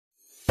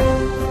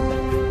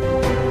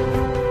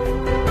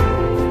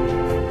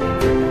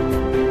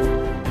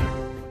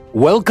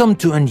Welcome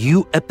to a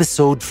new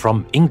episode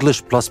from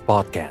English Plus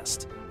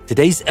Podcast.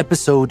 Today's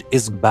episode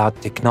is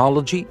about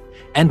technology,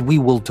 and we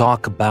will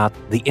talk about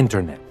the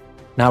internet.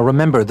 Now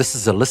remember, this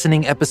is a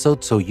listening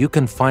episode, so you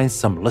can find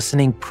some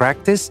listening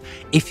practice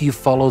if you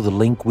follow the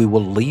link we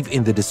will leave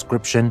in the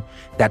description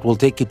that will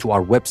take you to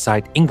our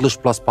website,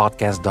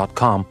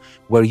 EnglishPlusPodcast.com,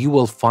 where you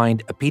will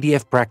find a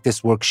PDF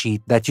practice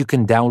worksheet that you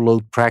can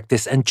download,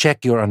 practice, and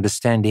check your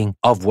understanding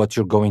of what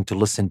you're going to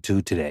listen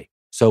to today.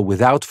 So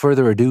without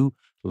further ado,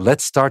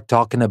 let's start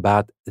talking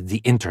about the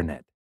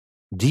internet.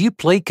 Do you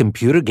play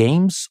computer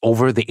games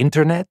over the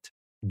internet?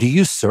 Do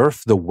you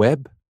surf the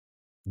web?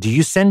 Do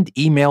you send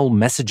email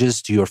messages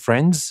to your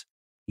friends?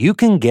 You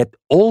can get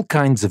all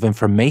kinds of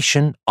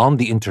information on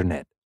the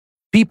internet.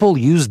 People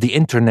use the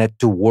internet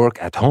to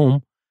work at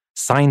home.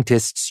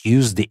 Scientists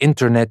use the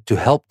internet to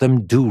help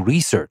them do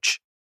research.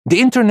 The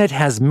internet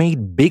has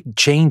made big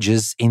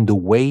changes in the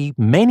way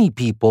many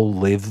people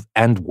live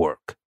and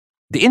work.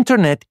 The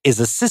internet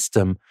is a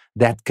system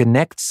that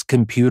connects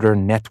computer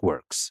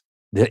networks.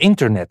 The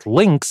internet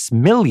links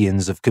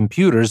millions of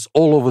computers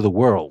all over the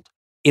world.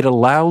 It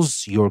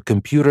allows your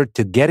computer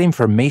to get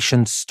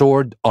information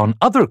stored on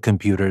other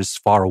computers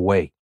far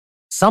away.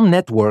 Some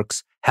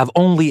networks have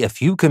only a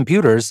few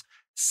computers.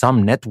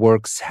 Some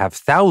networks have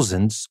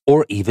thousands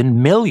or even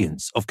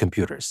millions of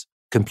computers.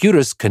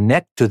 Computers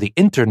connect to the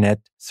internet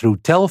through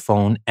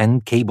telephone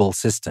and cable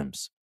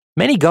systems.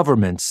 Many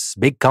governments,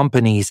 big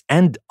companies,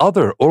 and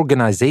other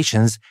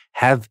organizations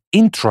have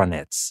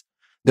intranets.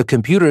 The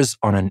computers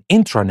on an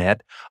intranet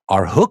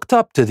are hooked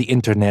up to the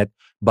internet,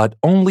 but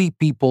only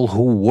people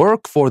who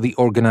work for the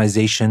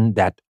organization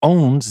that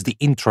owns the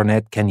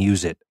intranet can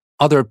use it.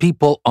 Other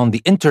people on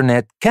the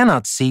internet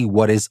cannot see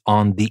what is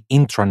on the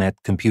intranet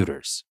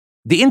computers.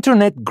 The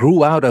internet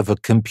grew out of a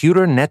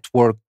computer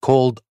network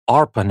called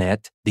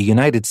ARPANET. The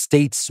United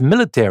States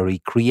military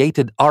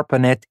created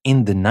ARPANET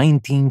in the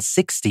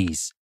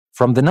 1960s.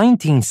 From the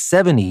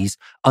 1970s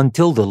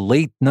until the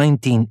late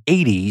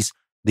 1980s,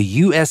 the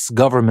U.S.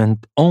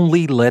 government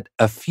only let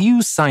a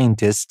few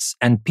scientists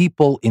and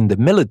people in the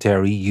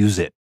military use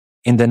it.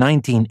 In the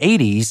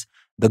 1980s,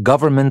 the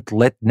government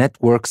let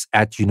networks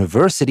at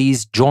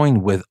universities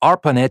join with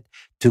ARPANET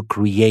to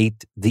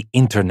create the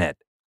internet.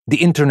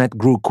 The internet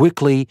grew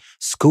quickly.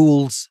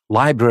 Schools,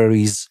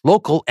 libraries,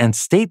 local and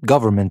state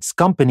governments,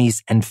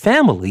 companies, and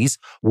families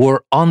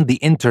were on the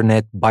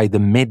internet by the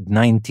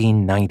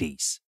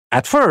mid-1990s.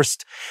 At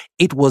first,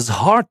 it was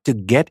hard to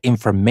get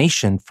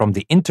information from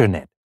the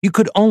internet. You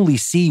could only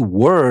see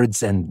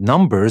words and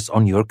numbers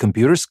on your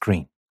computer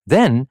screen.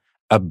 Then,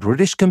 a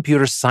British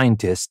computer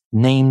scientist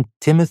named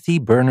Timothy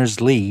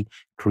Berners-Lee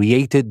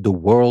created the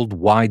World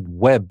Wide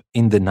Web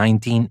in the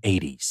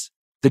 1980s.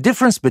 The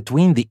difference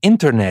between the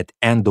internet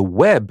and the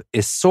web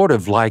is sort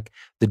of like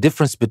the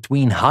difference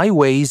between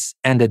highways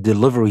and a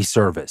delivery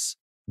service.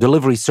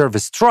 Delivery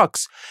service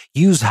trucks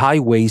use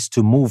highways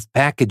to move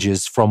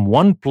packages from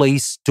one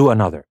place to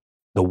another.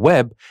 The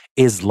web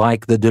is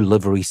like the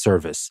delivery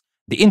service.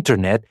 The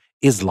internet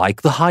is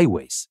like the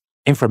highways.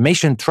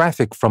 Information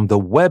traffic from the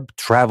web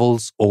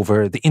travels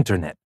over the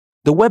internet.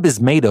 The web is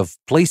made of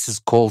places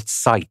called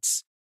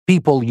sites.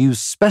 People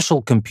use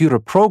special computer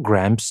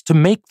programs to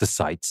make the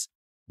sites.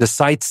 The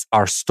sites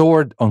are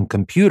stored on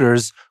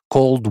computers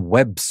called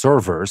web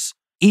servers.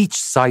 Each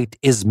site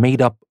is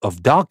made up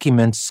of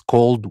documents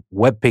called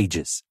web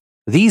pages.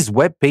 These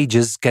web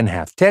pages can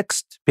have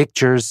text,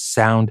 pictures,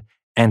 sound,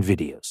 and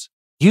videos.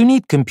 You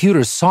need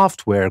computer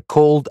software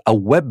called a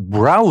web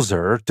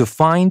browser to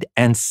find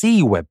and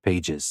see web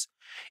pages.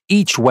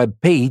 Each web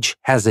page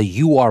has a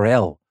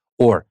URL,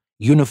 or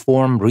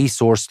Uniform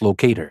Resource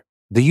Locator.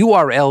 The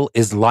URL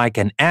is like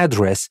an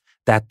address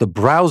that the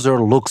browser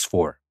looks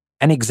for.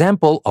 An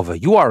example of a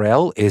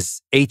URL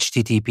is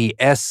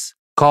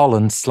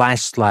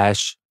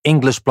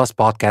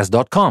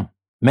https://englishpluspodcast.com.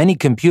 Many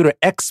computer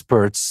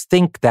experts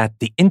think that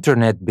the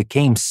internet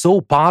became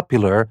so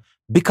popular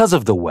because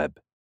of the web.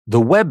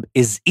 The web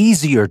is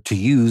easier to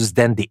use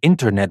than the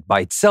internet by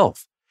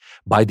itself.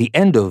 By the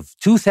end of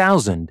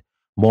 2000,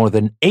 more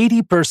than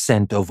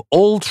 80% of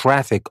all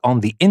traffic on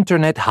the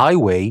internet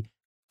highway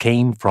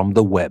came from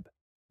the web.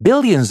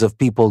 Billions of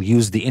people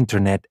use the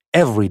internet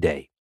every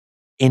day.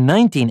 In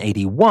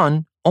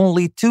 1981,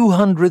 only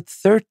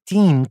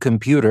 213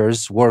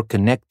 computers were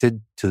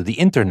connected to the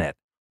internet.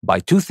 By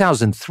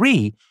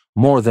 2003,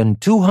 more than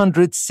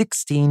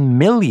 216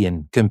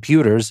 million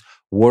computers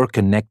were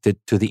connected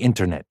to the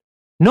internet.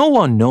 No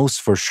one knows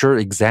for sure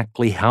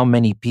exactly how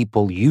many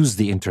people use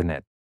the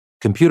internet.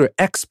 Computer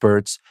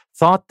experts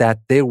thought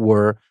that there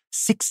were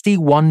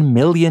 61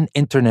 million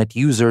internet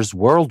users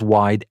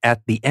worldwide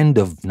at the end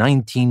of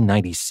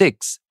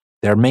 1996.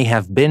 There may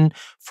have been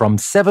from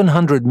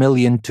 700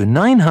 million to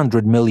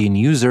 900 million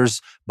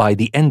users by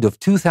the end of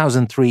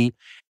 2003,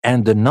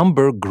 and the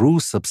number grew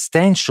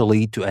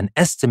substantially to an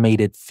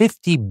estimated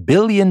 50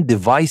 billion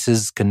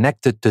devices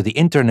connected to the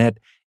internet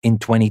in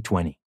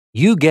 2020.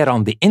 You get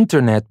on the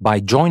internet by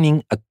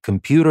joining a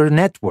computer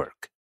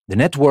network. The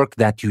network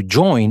that you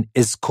join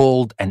is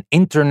called an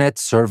Internet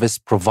Service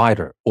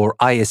Provider, or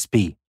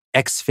ISP.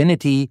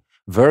 Xfinity,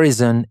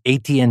 Verizon,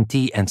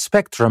 AT&T, and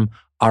Spectrum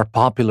are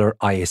popular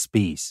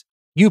ISPs.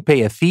 You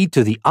pay a fee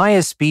to the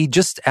ISP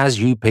just as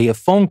you pay a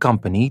phone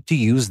company to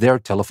use their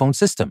telephone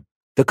system.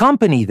 The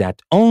company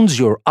that owns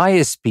your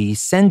ISP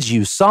sends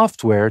you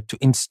software to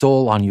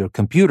install on your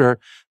computer.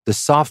 The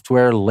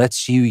software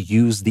lets you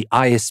use the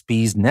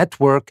ISP's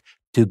network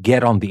to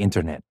get on the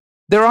internet.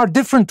 There are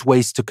different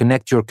ways to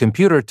connect your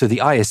computer to the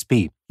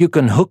ISP. You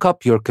can hook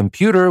up your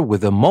computer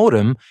with a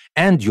modem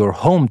and your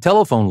home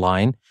telephone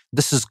line.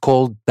 This is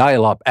called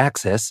dial-up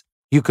access.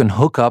 You can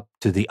hook up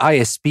to the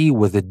ISP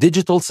with a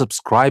digital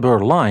subscriber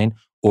line,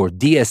 or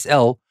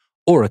DSL,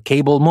 or a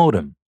cable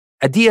modem.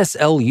 A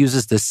DSL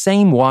uses the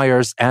same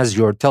wires as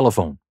your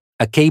telephone.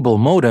 A cable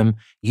modem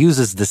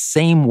uses the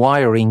same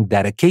wiring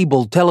that a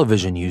cable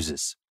television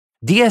uses.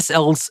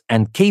 DSLs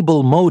and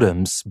cable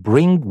modems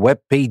bring web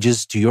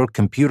pages to your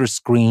computer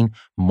screen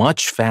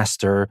much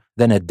faster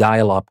than a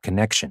dial-up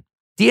connection.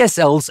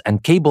 DSLs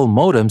and cable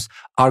modems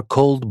are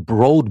called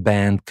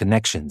broadband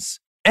connections,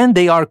 and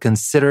they are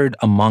considered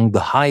among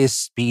the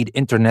highest speed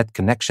internet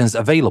connections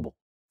available.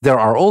 There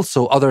are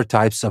also other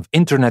types of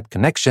internet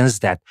connections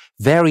that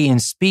vary in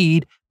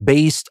speed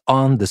based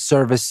on the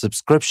service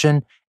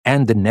subscription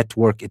and the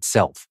network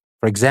itself.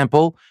 For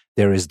example,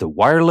 there is the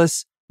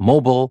wireless,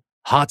 mobile,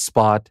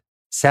 hotspot,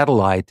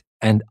 satellite,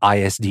 and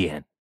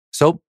ISDN.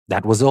 So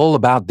that was all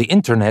about the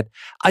internet.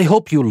 I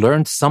hope you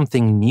learned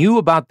something new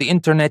about the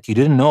internet you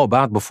didn't know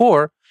about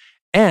before.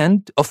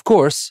 And of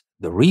course,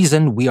 the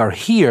reason we are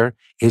here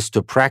is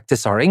to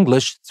practice our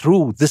English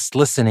through this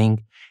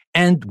listening,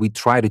 and we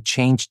try to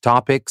change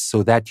topics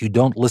so that you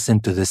don't listen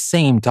to the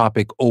same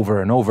topic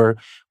over and over.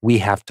 We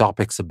have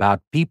topics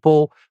about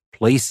people,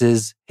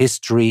 places,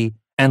 history,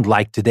 and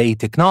like today,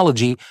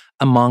 technology,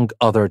 among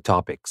other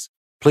topics.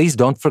 Please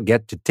don't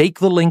forget to take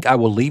the link I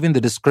will leave in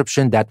the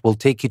description that will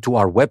take you to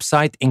our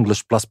website,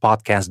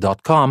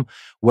 EnglishPlusPodcast.com,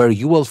 where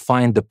you will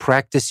find the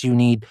practice you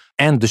need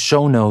and the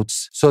show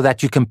notes so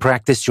that you can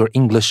practice your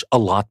English a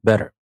lot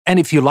better. And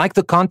if you like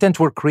the content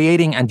we're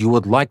creating and you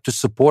would like to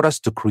support us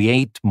to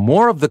create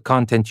more of the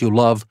content you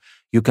love,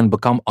 you can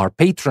become our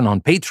patron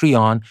on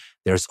Patreon.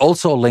 There's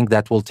also a link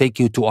that will take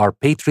you to our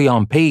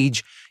Patreon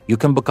page. You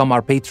can become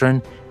our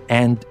patron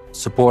and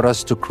support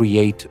us to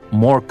create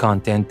more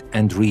content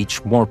and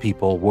reach more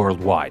people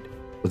worldwide.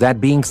 With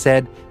that being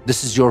said,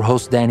 this is your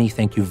host, Danny.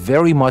 Thank you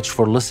very much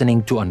for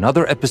listening to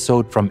another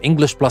episode from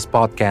English Plus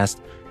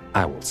Podcast.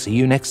 I will see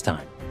you next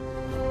time.